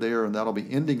exhibit there, and that'll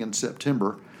be ending in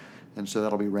September, and so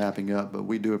that'll be wrapping up. But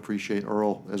we do appreciate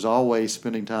Earl, as always,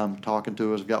 spending time talking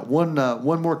to us. We've got one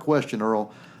more question,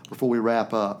 Earl, before we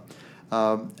wrap up.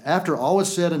 After all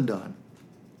is said and done,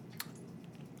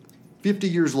 50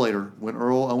 years later, when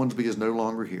Earl Owensby is no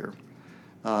longer here,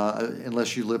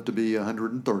 unless you live to be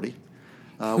 130,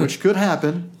 which could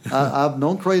happen. I've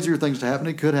known crazier things to happen.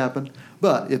 It could happen.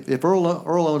 But if Earl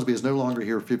Owensby is no longer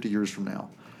here 50 years from now,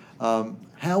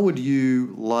 how would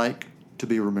you like to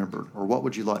be remembered, or what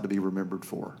would you like to be remembered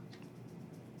for?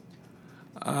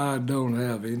 I don't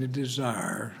have any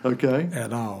desire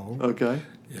at all. Okay.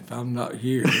 If I'm not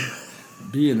here,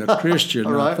 being a Christian,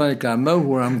 right. I think I know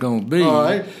where I'm going to be. All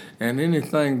right. And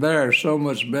anything there is so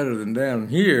much better than down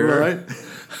here. Right.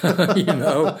 You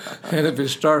know, and if it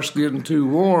starts getting too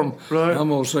warm, I'm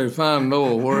going to say, find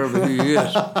Noah wherever he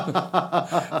is.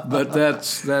 But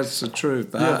that's the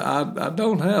truth. Yeah. I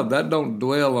don't have that. Don't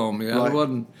dwell on me. Right.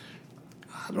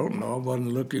 I don't know. I wasn't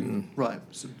looking. Right.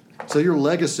 So your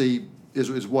legacy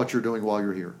is what you're doing while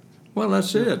you're here. Well,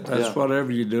 that's it. That's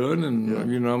whatever you're doing.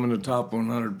 And, you know, I'm in the top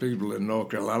 100 people in North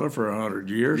Carolina for 100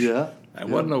 years. Yeah. That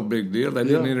wasn't no big deal. They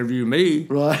didn't interview me.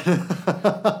 Right.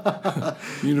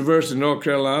 University of North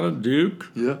Carolina, Duke,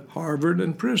 Harvard,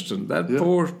 and Princeton. That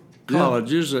 4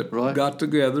 colleges that got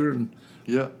together and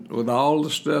with all the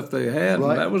stuff they had.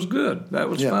 And that was good. That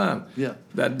was fine. Yeah.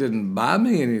 That didn't buy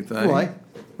me anything.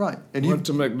 Right. And went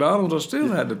to McDonald's, I still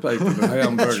had to pay for the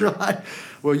hamburger. That's right.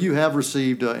 Well, you have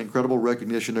received incredible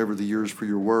recognition over the years for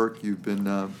your work. You've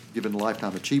been given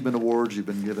Lifetime Achievement Awards. You've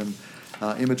been given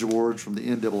Image Awards from the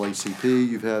NAACP.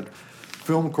 You've had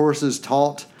film courses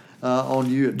taught on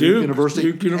you at Duke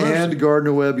University and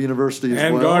Gardner-Webb University as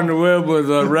well. And Gardner-Webb with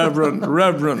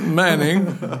Reverend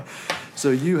Manning.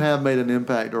 So you have made an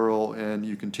impact, Earl, and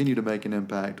you continue to make an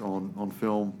impact on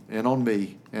film and on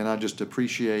me. And I just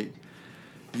appreciate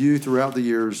you throughout the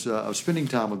years of spending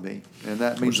time with me, and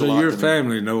that means a lot to me. So your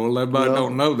family, Noel. Everybody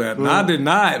don't know that, and I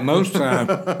deny it most times.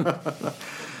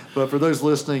 But for those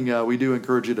listening, we do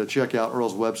encourage you to check out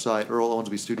Earl's website,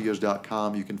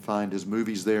 earlowensbystudios.com. You can find his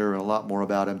movies there and a lot more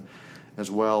about him as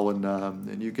well,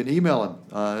 and you can email him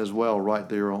as well right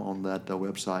there on that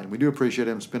website. And we do appreciate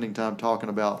him spending time talking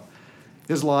about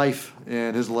his life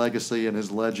and his legacy and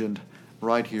his legend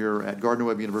right here at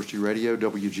Gardner-Webb University Radio,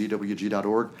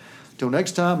 WGWG.org. Until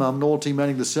next time, I'm Noel T.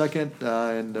 Manning II,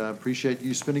 and appreciate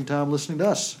you spending time listening to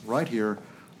us right here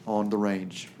on The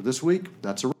Range. For this week,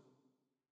 that's a